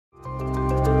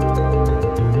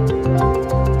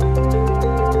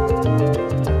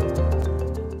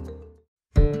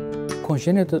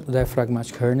Congenital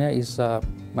diaphragmatic hernia is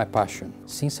my passion.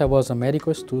 Since I was a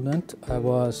medical student, I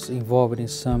was involved in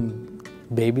some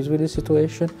babies with this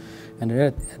situation, and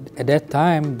at that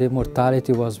time the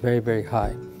mortality was very, very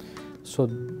high. So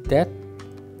that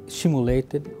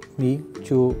stimulated me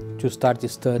to start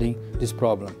studying this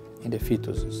problem in the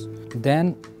fetuses.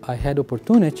 Then I had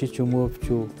opportunity to move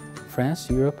to France,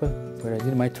 Europe, where I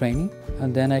did my training,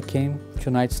 and then I came to the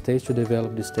United States to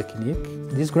develop this technique.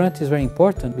 This grant is very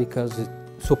important because it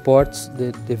supports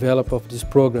the development of this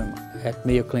program at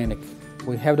Mayo Clinic.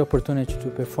 We have the opportunity to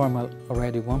perform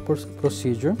already one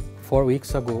procedure 4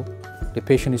 weeks ago. The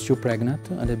patient is still pregnant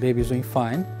and the baby is doing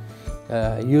fine.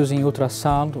 Using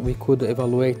ultrasound, we could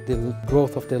evaluate the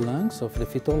growth of the lungs, of the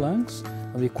fetal lungs.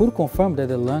 And we could confirm that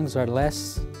the lungs are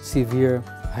less severe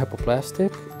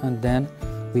hypoplastic, and then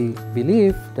we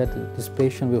believe that this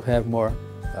patient will have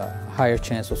higher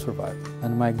chance of survival.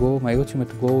 And my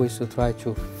ultimate goal is to try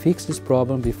to fix this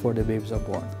problem before the babies are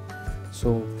born.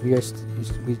 So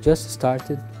we just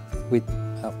started with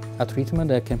a treatment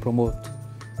that can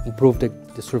improve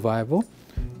the survival,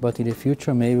 but in the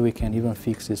future maybe we can even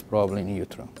fix this problem in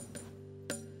utero.